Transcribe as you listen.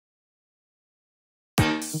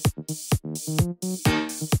Yo,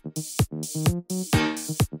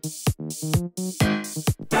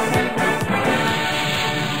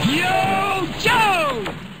 Joe!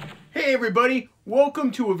 Hey everybody,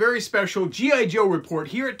 welcome to a very special G.I. Joe report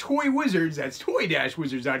here at Toy Wizards. That's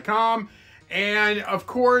toy-wizards.com. And of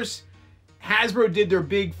course, Hasbro did their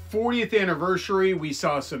big 40th anniversary. We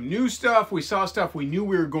saw some new stuff. We saw stuff we knew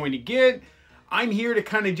we were going to get. I'm here to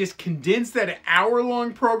kind of just condense that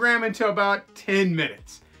hour-long program into about 10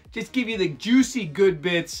 minutes. Just give you the juicy good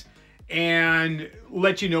bits and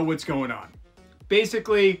let you know what's going on.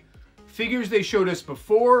 Basically, figures they showed us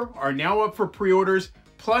before are now up for pre-orders,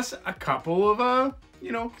 plus a couple of,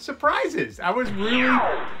 surprises. I was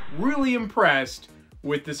really impressed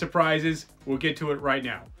with the surprises. We'll get to it right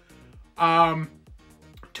now.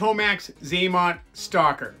 Tomax, Zaymont,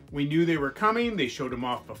 Stalker. We knew they were coming. They showed them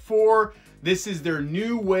off before. This is their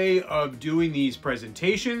new way of doing these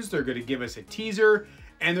presentations. They're going to give us a teaser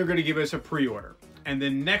and they're going to give us a pre-order. And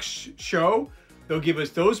then next show, they'll give us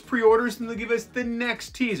those pre-orders and they'll give us the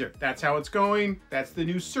next teaser. That's how it's going. That's the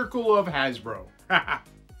new circle of Hasbro.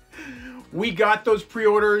 We got those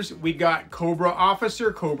pre-orders. We got Cobra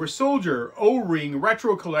Officer, Cobra Soldier, O-Ring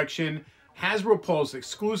Retro Collection, Hasbro Pulse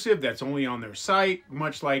exclusive. That's only on their site,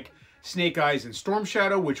 much like Snake Eyes and Storm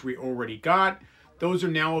Shadow, which we already got. Those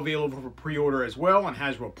are now available for pre-order as well on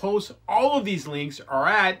Hasbro Pulse. All of these links are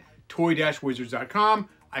at toy-wizards.com.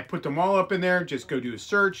 I put them all up in there. Just go do a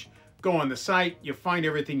search. Go on the site. You'll find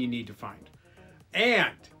everything you need to find.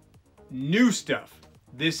 And new stuff.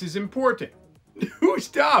 This is important. New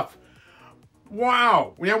stuff.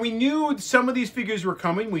 Wow. Now, we knew some of these figures were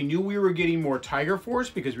coming. We knew we were getting more Tiger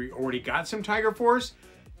Force because we already got some Tiger Force.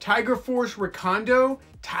 Tiger Force Recondo,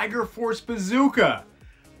 Tiger Force Bazooka.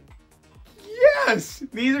 Yes!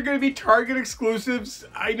 These are going to be Target exclusives.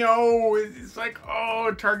 I know. It's like,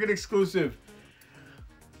 oh, Target exclusive.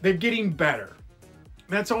 They're getting better.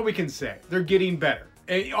 That's all we can say. They're getting better.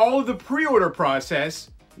 And all of the pre-order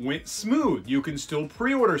process went smooth. You can still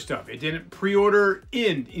pre-order stuff. It didn't pre-order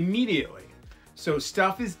in immediately. So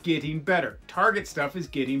stuff is getting better. Target stuff is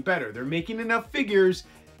getting better. They're making enough figures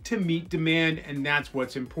to meet demand, and that's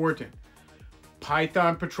what's important.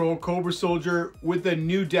 Python Patrol Cobra Soldier with a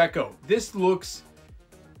new deco. This looks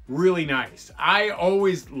really nice. I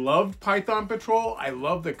always loved Python Patrol. I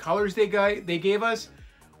love the colors they gave us.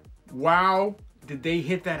 Wow, did they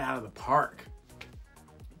hit that out of the park.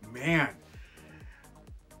 Man.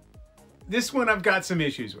 This one I've got some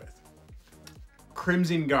issues with.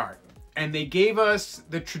 Crimson Guard. And they gave us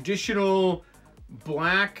the traditional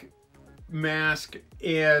black mask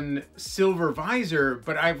and silver visor,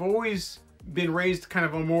 but I've always been raised kind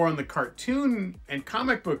of more on the cartoon and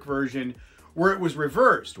comic book version where it was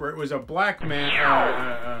reversed, where it was a black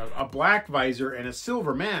visor and a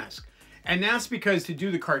silver mask. And that's because to do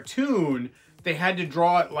the cartoon, they had to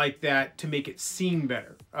draw it like that to make it seem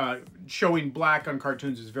better. Showing black on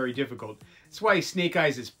cartoons is very difficult. That's why Snake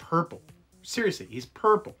Eyes is purple. Seriously, he's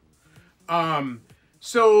purple.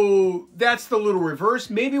 So that's the little reverse.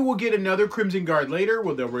 Maybe we'll get another Crimson Guard later.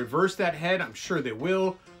 Will they'll reverse that head? I'm sure they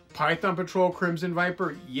will. Python Patrol Crimson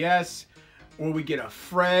Viper, yes. Will we get a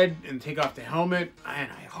Fred and take off the helmet?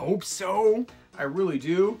 And I hope so. I really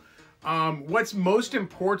do. What's most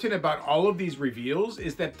important about all of these reveals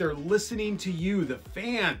is that they're listening to you, the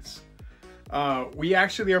fans. We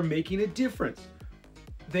actually are making a difference.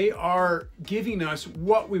 They are giving us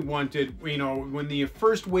what we wanted. You know, when the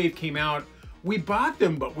first wave came out, we bought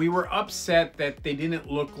them, but we were upset that they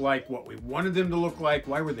didn't look like what we wanted them to look like.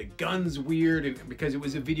 Why were the guns weird? And because it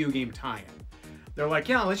was a video game tie-in. They're like,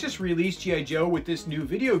 yeah, let's just release G.I. Joe with this new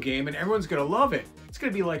video game and everyone's gonna love it. It's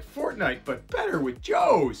gonna be like Fortnite, but better with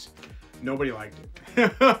Joes. Nobody liked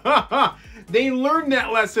it. They learned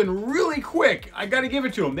that lesson really quick. I gotta give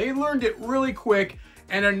it to them. They learned it really quick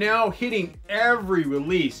and are now hitting every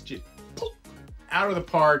release just poof, out of the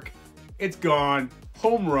park. It's gone.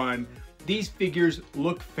 Home run. These figures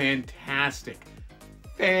look fantastic.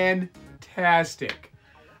 Fantastic.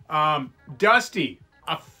 Dusty,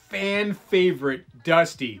 a fan favorite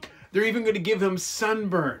Dusty. They're even going to give him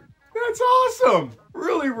Sunburn. That's awesome.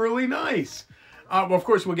 Really, really nice. Well, of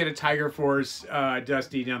course, we'll get a Tiger Force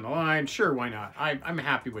Dusty down the line. Sure, why not? I'm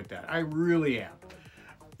happy with that. I really am.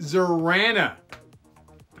 Zorana,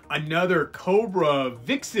 another Cobra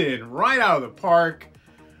Vixen right out of the park.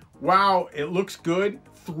 Wow, it looks good.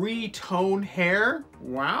 3-tone hair.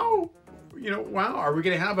 Wow. You know, wow. Are we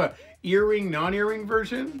going to have a earring, non-earring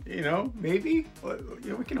version? You know, maybe. You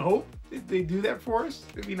know, we can hope they do that for us.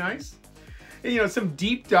 It'd be nice. And, you know, some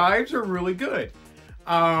deep dives are really good.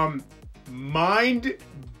 Mind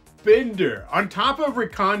Bender on top of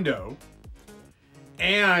Recondo.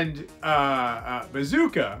 and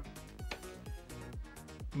Bazooka,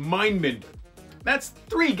 Mindbender. That's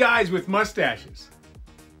 3 guys with mustaches.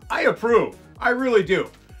 I approve. I really do.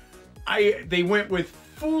 They went with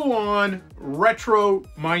full-on retro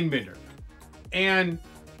Mindbender. And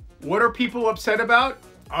what are people upset about?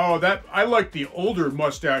 Oh, I like the older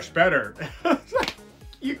mustache better.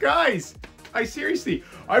 You guys, I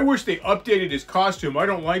wish they updated his costume. I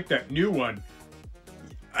don't like that new one.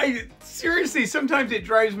 Seriously, sometimes it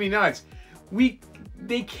drives me nuts.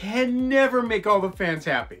 They can never make all the fans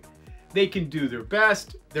happy. They can do their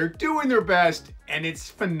best. They're doing their best, and it's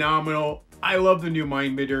phenomenal. I love the new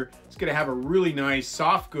Mindbender. It's gonna have a really nice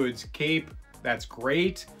soft goods cape. That's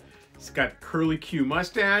great. It's got curly Q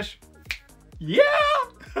mustache. Yeah,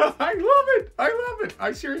 I love it. I love it.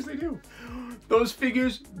 I seriously do. Those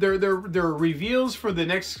figures, their reveals for the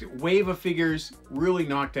next wave of figures really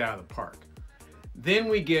knocked it out of the park. Then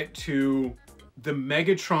we get to the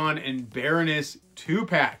Megatron and Baroness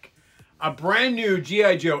 2-pack. A brand new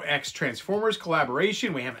G.I. Joe X Transformers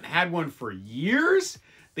collaboration. We haven't had one for years.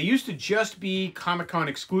 They used to just be Comic-Con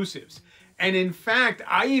exclusives. And in fact,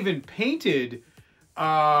 I even painted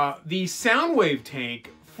the Soundwave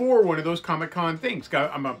tank for one of those Comic-Con things.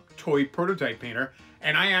 I'm a toy prototype painter,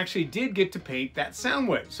 and I actually did get to paint that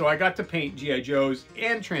Soundwave. So I got to paint G.I. Joes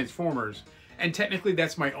and Transformers, and technically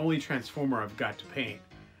that's my only Transformer I've got to paint.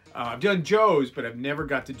 I've done Joes, but I've never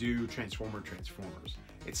got to do Transformers.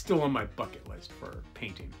 It's still on my bucket list for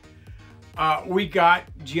painting. We got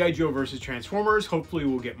G.I. Joe versus Transformers. Hopefully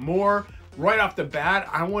we'll get more. Right off the bat,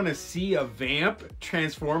 I want to see a Vamp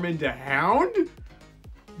transform into Hound.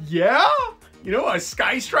 Yeah? You know, a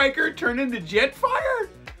Sky Striker turn into Jetfire?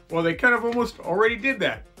 Well, they kind of almost already did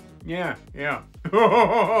that. Yeah. Yeah.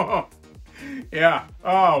 Oh,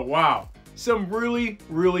 wow. Some really,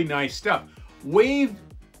 really nice stuff. Wave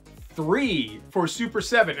 3 for Super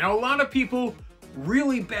 7. Now, a lot of people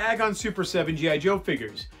really bag on Super 7 G.I. Joe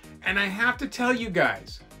figures. And I have to tell you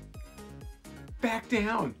guys, back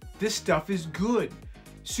down. This stuff is good.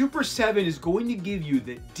 Super 7 is going to give you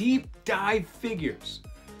the deep dive figures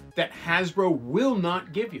that Hasbro will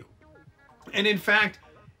not give you. And in fact,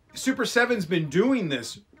 Super 7's been doing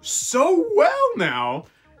this so well now,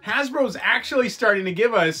 Hasbro's actually starting to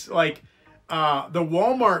give us, like, the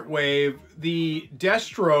Walmart wave, the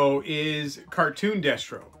Destro is cartoon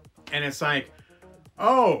Destro. And it's like,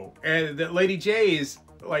 oh, and that Lady J is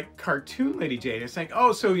like cartoon Lady J. And it's like,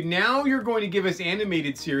 oh, so now you're going to give us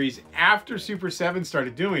animated series after Super 7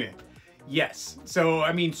 started doing it. Yes. So,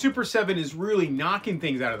 I mean, Super 7 is really knocking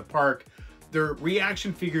things out of the park. Their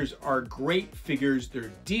reaction figures are great figures.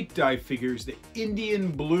 They're deep dive figures. The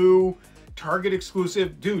Indian Blue Target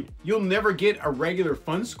exclusive. Dude, you'll never get a regular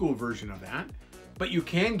Fun School version of that, but you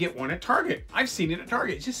can get one at Target. I've seen it at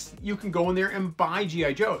Target. It's just, you can go in there and buy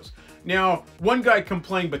G.I. Joes. Now, one guy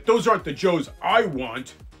complained, but those aren't the Joes I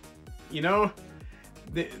want. You know,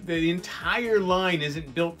 the entire line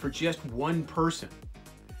isn't built for just one person.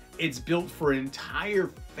 It's built for an entire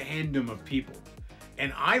fandom of people.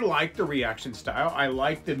 And I like the reaction style. I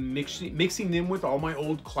like the mixing them with all my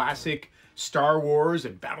old classic Star Wars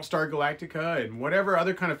and Battlestar Galactica and whatever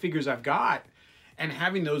other kind of figures I've got, and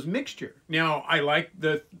having those mixture. Now, I like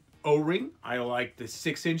the O-ring. I like the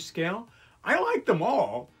 6-inch scale. I like them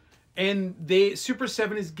all. And Super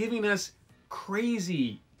 7 is giving us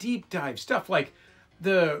crazy deep dive stuff like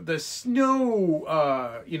the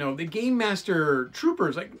snow, you know, the Game Master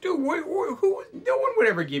Troopers. Like, dude, no one would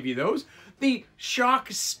ever give you those. The Shock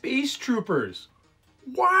Space Troopers.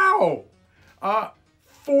 Wow.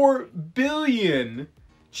 4 billion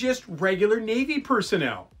just regular Navy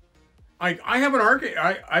personnel. I have an arcade.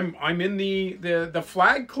 I'm in the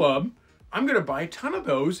flag club. I'm gonna buy a ton of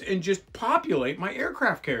those and just populate my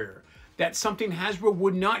aircraft carrier. That's something Hasbro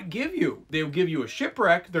would not give you. They'll give you a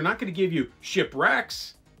shipwreck. They're not gonna give you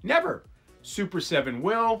shipwrecks. Never. Super 7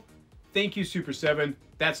 will. Thank you, Super 7.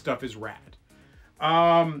 That stuff is rad.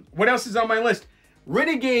 What else is on my list?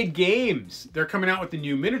 Renegade Games. They're coming out with a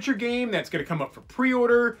new miniature game that's going to come up for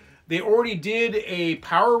pre-order. They already did a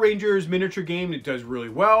Power Rangers miniature game that does really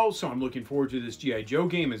well, so I'm looking forward to this G.I. Joe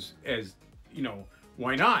game as you know,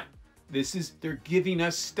 why not? They're giving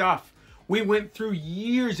us stuff. We went through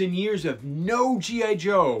years and years of no G.I.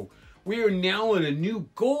 Joe. We are now in a new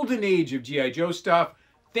golden age of G.I. Joe stuff.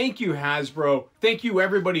 Thank you, Hasbro. Thank you,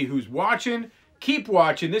 everybody who's watching. Keep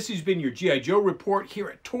watching. This has been your G.I. Joe report here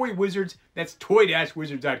at Toy Wizards. That's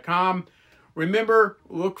toy-wizards.com. Remember,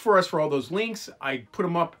 look for us for all those links. I put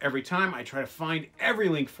them up every time. I try to find every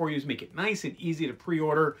link for you to make it nice and easy to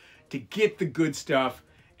pre-order, to get the good stuff.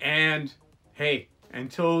 And hey,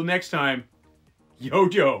 until next time, Yo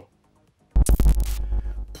Joe.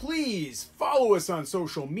 please follow us on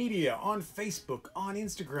social media, on Facebook, on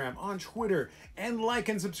Instagram, on Twitter, and like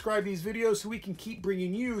and subscribe to these videos so we can keep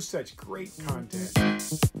bringing you such great content.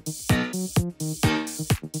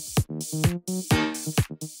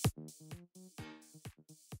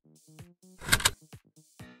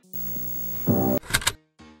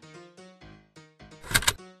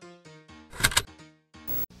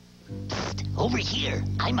 Over here,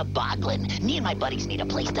 I'm a boglin. Me and my buddies need a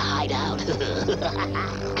place to hide out.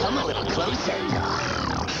 Come a little closer.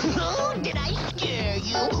 Oh, did I scare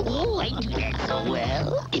you? Oh, I do that so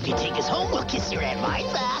well. If you take us home, we'll kiss your Aunt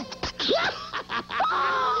Martha.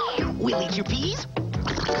 We'll eat your peas.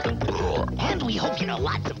 And we hope you know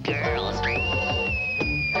lots of girls.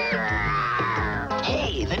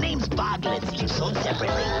 Hey, the name's Boglins, each sold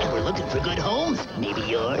separately, and we're looking for good homes. Maybe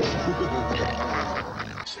yours?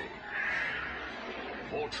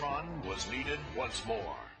 Voltron was needed once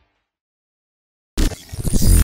more.